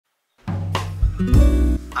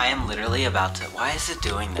I am literally about to, why is it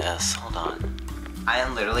doing this? Hold on. I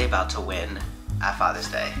am literally about to win at Father's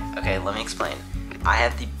Day. Okay, let me explain. I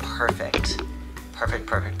have the perfect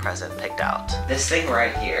present picked out. This thing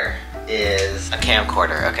right here is a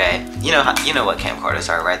camcorder, okay? You know what camcorders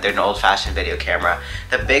are, right? They're an old-fashioned video camera.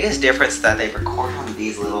 The biggest difference is that they record on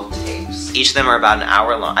these little tapes. Each of them are about an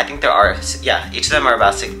hour long. I think there are, yeah, each of them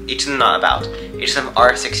are 60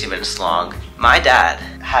 minutes long. My dad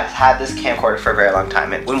has had this camcorder for a very long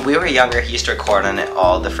time, and when we were younger, he used to record on it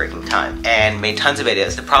all the freaking time and made tons of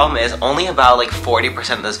videos. The problem is only about like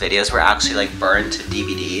 40% of those videos were actually like burned to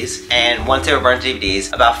DVDs, and once they were burned to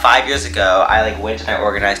DVDs, about 5 years ago, I like went and I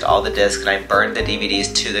organized all the discs and I burned the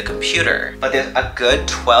DVDs to the computer. But there's a good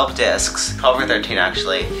 12 discs, 12 or 13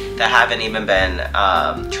 actually, that haven't even been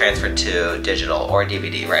transferred to digital or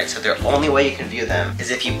DVD, right? So the only way you can view them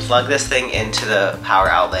is if you plug this thing into the power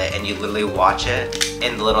outlet and you literally watch it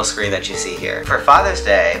in the little screen that you see here. For Father's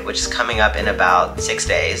Day, which is coming up in about 6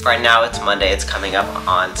 days, right now it's Monday, it's coming up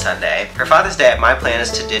on Sunday. For Father's Day, my plan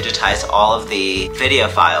is to digitize all of the video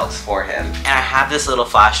files for him. And I have this little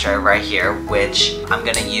flash drive right here, which I'm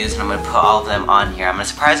gonna use and I'm gonna put all of them on here. I'm gonna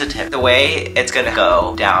surprise it to him. The way it's gonna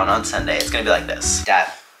go down on Sunday, it's gonna be like this.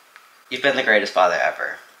 Dad, you've been the greatest father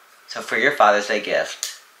ever. So for your Father's Day gift,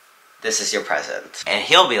 this is your present. And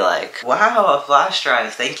he'll be like, wow, a flash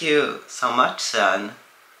drive. Thank you so much, son.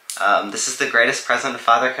 This is the greatest present a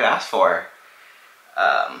father could ask for.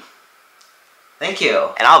 Thank you.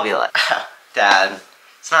 And I'll be like, Dad,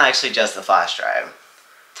 it's not actually just the flash drive.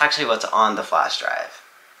 It's actually what's on the flash drive.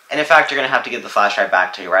 And in fact, you're gonna have to give the flash drive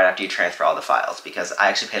back to me right after you transfer all the files, because I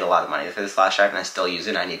actually paid a lot of money for this flash drive and I still use it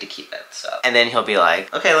and I need to keep it, so. And then he'll be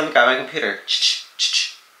like, okay, let me grab my computer.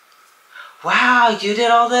 Wow, you did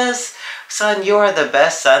all this? Son, you are the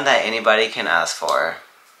best son that anybody can ask for.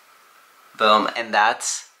 Boom, and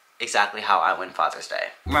that's exactly how I win Father's Day.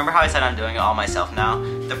 Remember how I said I'm doing it all myself now?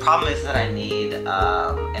 The problem is that I need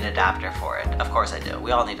an adapter for it. Of course I do. We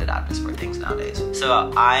all need adapters for things nowadays.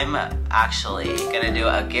 So I'm actually gonna do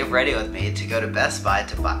a get ready with me to go to Best Buy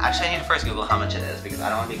to buy. Actually, I need to first Google how much it is because I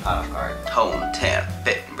don't want to be caught off guard. Tone, tan,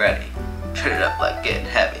 fit, and ready. Turn it up like getting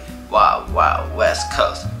heavy. Wow, wow, West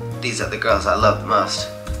Coast. These are the girls I love the most.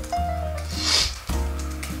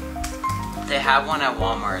 They have one at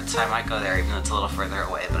Walmart, so I might go there even though it's a little further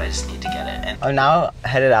away, but I just need to get it. And I'm now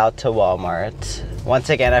headed out to Walmart. Once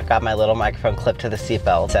again, I've got my little microphone clipped to the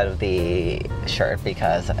seatbelt instead of the shirt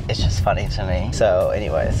because it's just funny to me. So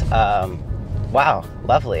anyways, wow,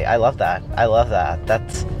 lovely. I love that. I love that.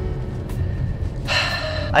 That's...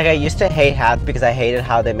 Like, I used to hate hats because I hated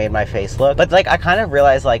how they made my face look. But like, I kind of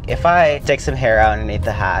realized like, if I stick some hair out underneath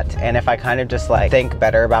the hat and if I kind of just like think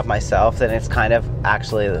better about myself, then it's kind of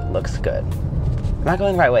actually looks good. Am I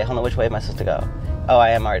going the right way? Hold on, which way am I supposed to go? Oh,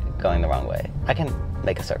 I am already going the wrong way. I can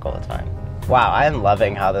make a circle, it's fine. Wow, I am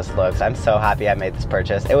loving how this looks. I'm so happy I made this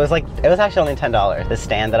purchase. It was actually only $10, the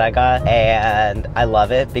stand that I got. And I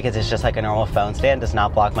love it because it's just like a normal phone stand, does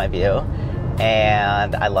not block my view.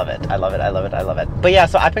 And I love it. I love it. I love it. I love it. But yeah,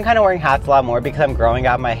 so I've been kind of wearing hats a lot more because I'm growing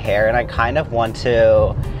out my hair and I kind of want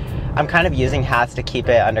to, I'm kind of using hats to keep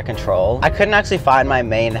it under control. I couldn't actually find my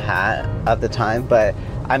main hat of the time, but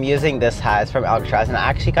I'm using this hat. It's from Alcatraz and I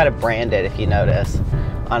actually got it branded, if you notice,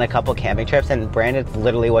 on a couple camping trips, and branded's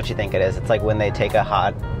literally what you think it is. It's like when they take a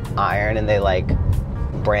hot iron and they like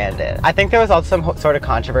brand it. I think there was also some sort of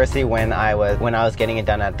controversy when I was getting it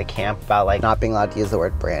done at the camp about like not being allowed to use the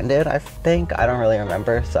word branded, I think. I don't really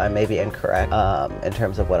remember, so I may be incorrect in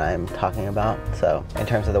terms of what I'm talking about, so in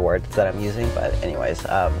terms of the words that I'm using, but anyways,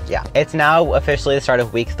 yeah. It's now officially the start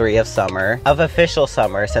of week 3 of summer, of official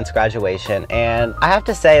summer since graduation, and I have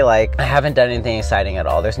to say, like, I haven't done anything exciting at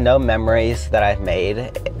all. There's no memories that I've made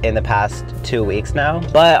in the past 2 weeks now,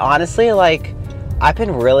 but honestly, like, I've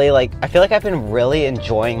been really I feel like I've been really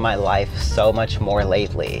enjoying my life so much more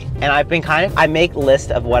lately. And I've been I make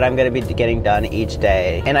lists of what I'm gonna be getting done each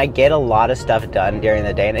day. And I get a lot of stuff done during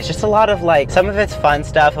the day. And it's just a lot of like, some of it's fun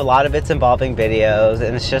stuff, a lot of it's involving videos.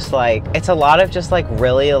 And it's just like, it's a lot of just like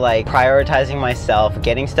really like prioritizing myself,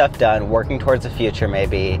 getting stuff done, working towards the future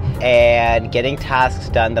maybe, and getting tasks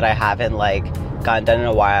done that I haven't like gotten done in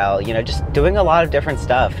a while, you know, just doing a lot of different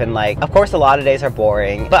stuff. And like, of course a lot of days are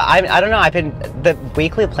boring, but I don't know, the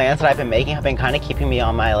weekly plans that I've been making have been kind of keeping me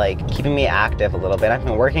on my, like, keeping me active a little bit. I've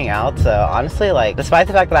been working out, so honestly, like, despite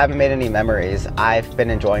the fact that I haven't made any memories, I've been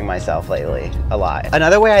enjoying myself lately a lot.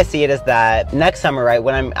 Another way I see it is that next summer, right,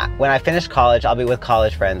 when I finish college, I'll be with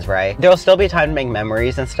college friends, right? There'll still be time to make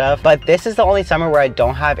memories and stuff, but this is the only summer where I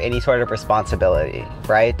don't have any sort of responsibility,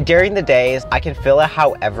 right? During the days, I can fill it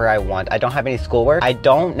however I want. I don't have any schoolwork, I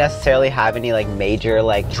don't necessarily have any like major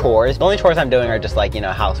like chores. The only chores I'm doing are just like, you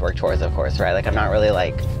know, housework chores, of course, right? Like I'm not really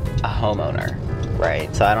like a homeowner,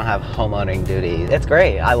 right? So I don't have homeowning duties. It's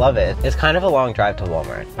great, I love it. It's kind of a long drive to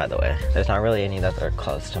Walmart, by the way. There's not really any that are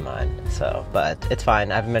close to mine, so, but it's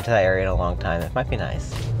fine. I haven't been to that area in a long time. It might be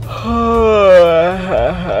nice.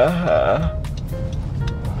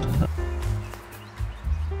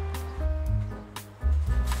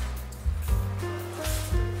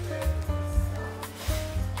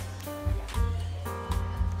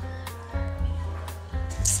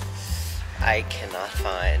 I cannot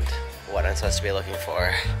find what I'm supposed to be looking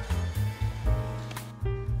for.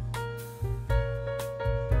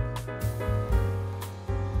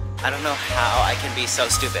 I don't know how I can be so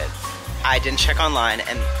stupid. I didn't check online,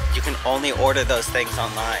 and you can only order those things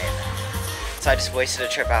online. So I just wasted a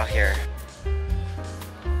trip out here.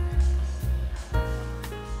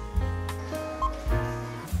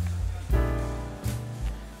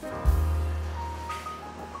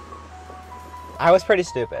 I was pretty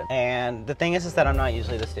stupid, and the thing is that I'm not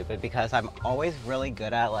usually this stupid because I'm always really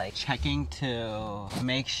good at like checking to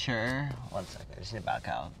make sure. One second, I just need to back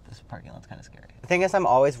out. This parking lot's kind of scary. The thing is, I'm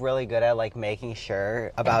always really good at like making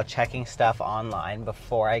sure about checking stuff online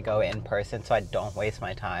before I go in person so I don't waste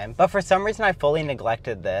my time. But for some reason I fully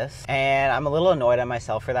neglected this, and I'm a little annoyed at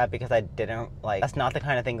myself for that because I didn't like, that's not the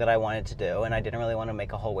kind of thing that I wanted to do, and I didn't really want to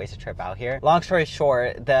make a whole wasted trip out here. Long story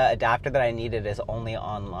short, the adapter that I needed is only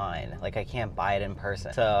online. Like I can't buy it in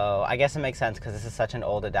person. So I guess it makes sense because this is such an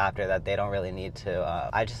old adapter that they don't really need to.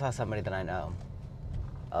 I just saw somebody that I know.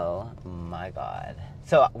 Oh my God.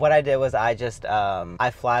 So what I did was I just,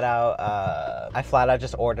 I flat out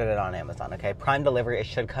just ordered it on Amazon, okay? Prime delivery, it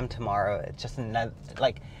should come tomorrow. It's just,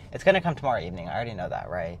 like, it's gonna come tomorrow evening. I already know that,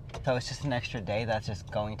 right? So it's just an extra day that's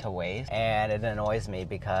just going to waste. And it annoys me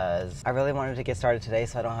because I really wanted to get started today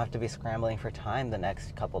so I don't have to be scrambling for time the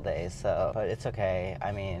next couple days. So, but it's okay.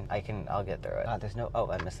 I mean, I'll get through it. There's no,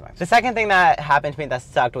 oh, I missed the mark. The second thing that happened to me that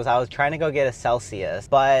sucked was I was trying to go get a Celsius,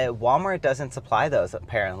 but Walmart doesn't supply those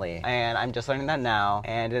apparently. And I'm just learning that now.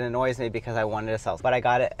 And it annoys me because I wanted a Celsius, but I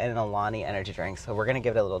got it in an Alani energy drink. So we're gonna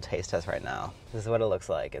give it a little taste test right now. This is what it looks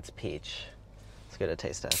like. It's peach. Let's get a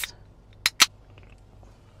taste test.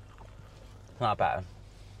 Not bad.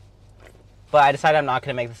 But I decided I'm not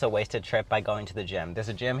gonna make this a wasted trip by going to the gym. There's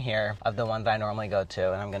a gym here of the ones I normally go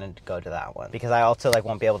to, and I'm gonna go to that one. Because I also like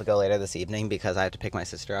won't be able to go later this evening because I have to pick my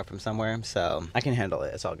sister up from somewhere, so I can handle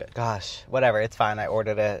it, it's all good. Gosh, whatever, it's fine, I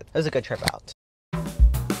ordered it. It was a good trip out.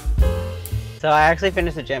 So I actually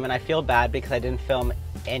finished the gym and I feel bad because I didn't film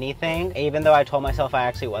anything, even though I told myself I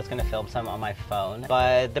actually was gonna film some on my phone.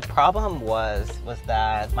 But the problem was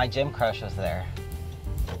that my gym crush was there.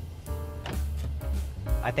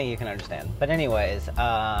 I think you can understand. But anyways,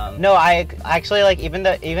 no, I actually like, even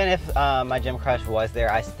if my gym crush was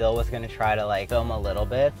there, I still was gonna try to like film a little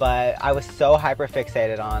bit, but I was so hyper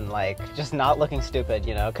fixated on like just not looking stupid,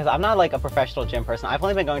 you know, because I'm not like a professional gym person. I've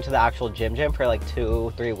only been going to the actual gym for like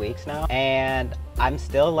 2-3 weeks now, and I'm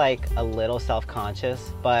still like a little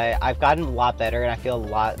self-conscious, but I've gotten a lot better and I feel a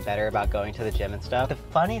lot better about going to the gym and stuff. The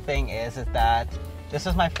funny thing is that this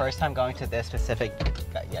was my first time going to this specific,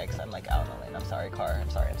 yikes, I'm like out in the lane. I'm sorry, car, I'm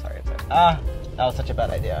sorry. That was such a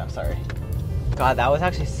bad idea, I'm sorry. God, that was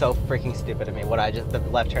actually so freaking stupid of me, the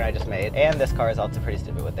left turn I just made. And this car is also pretty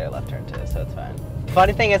stupid with their left turn too, so it's fine.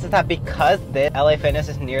 Funny thing is that because this LA Fitness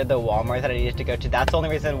is near the Walmart that I needed to go to, that's the only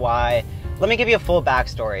reason why. Let me give you a full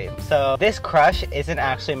backstory. So this crush isn't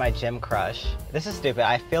actually my gym crush. This is stupid.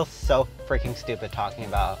 I feel so freaking stupid talking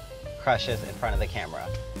about crushes in front of the camera.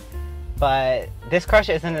 But this crush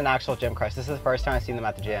isn't an actual gym crush. This is the first time I've seen them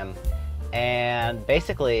at the gym. And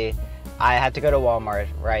basically, I had to go to Walmart,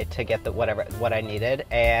 right, to get what I needed.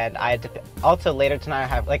 And I had to, also later tonight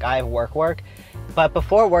I have work. But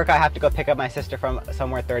before work, I have to go pick up my sister from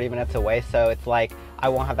somewhere 30 minutes away. So it's like, I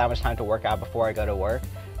won't have that much time to work out before I go to work.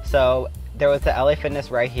 So there was the LA Fitness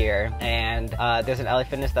right here, and there's an LA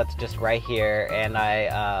Fitness that's just right here, and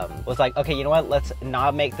I was like, okay, you know what, let's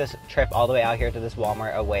not make this trip all the way out here to this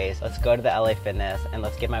Walmart a waste. Let's go to the LA Fitness and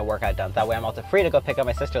let's get my workout done. That way I'm also free to go pick up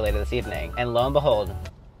my sister later this evening. And lo and behold,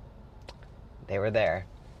 they were there.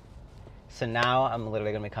 So now I'm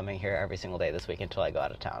literally gonna be coming here every single day this week until I go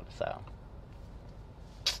out of town, so.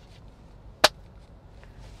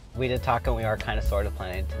 We did talk, and we are kind of sort of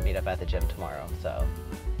planning to meet up at the gym tomorrow, so.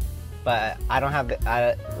 But I don't have,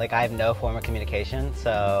 I have no form of communication,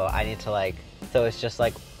 so I need to so it's just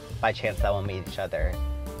like by chance that we'll meet each other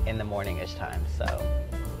in the morning-ish time, so.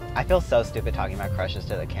 I feel so stupid talking about crushes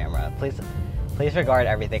to the camera. Please regard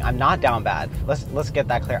everything. I'm not down bad. Let's get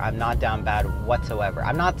that clear. I'm not down bad whatsoever.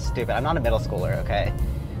 I'm not stupid. I'm not a middle schooler, okay?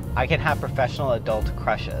 I can have professional adult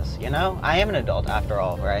crushes, you know? I am an adult after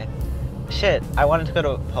all, right? Shit, I wanted to go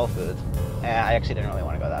to Whole Foods. I actually didn't really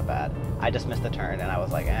want to go that bad. I just missed the turn and I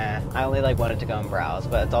was like, eh. I only like wanted to go and browse,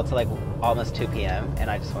 but it's also like almost 2 p.m. and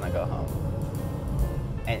I just want to go home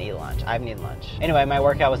and eat lunch. I haven't eaten lunch. Anyway, my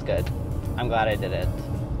workout was good. I'm glad I did it.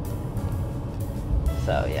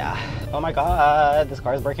 So yeah. Oh my god, this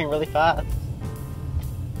car is braking really fast.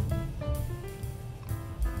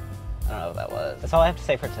 I don't know what that was. That's all I have to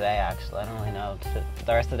say for today, actually. I don't really know.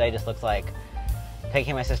 The rest of the day just looks like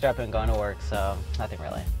picking my sister up and going to work, so nothing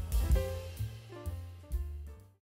really.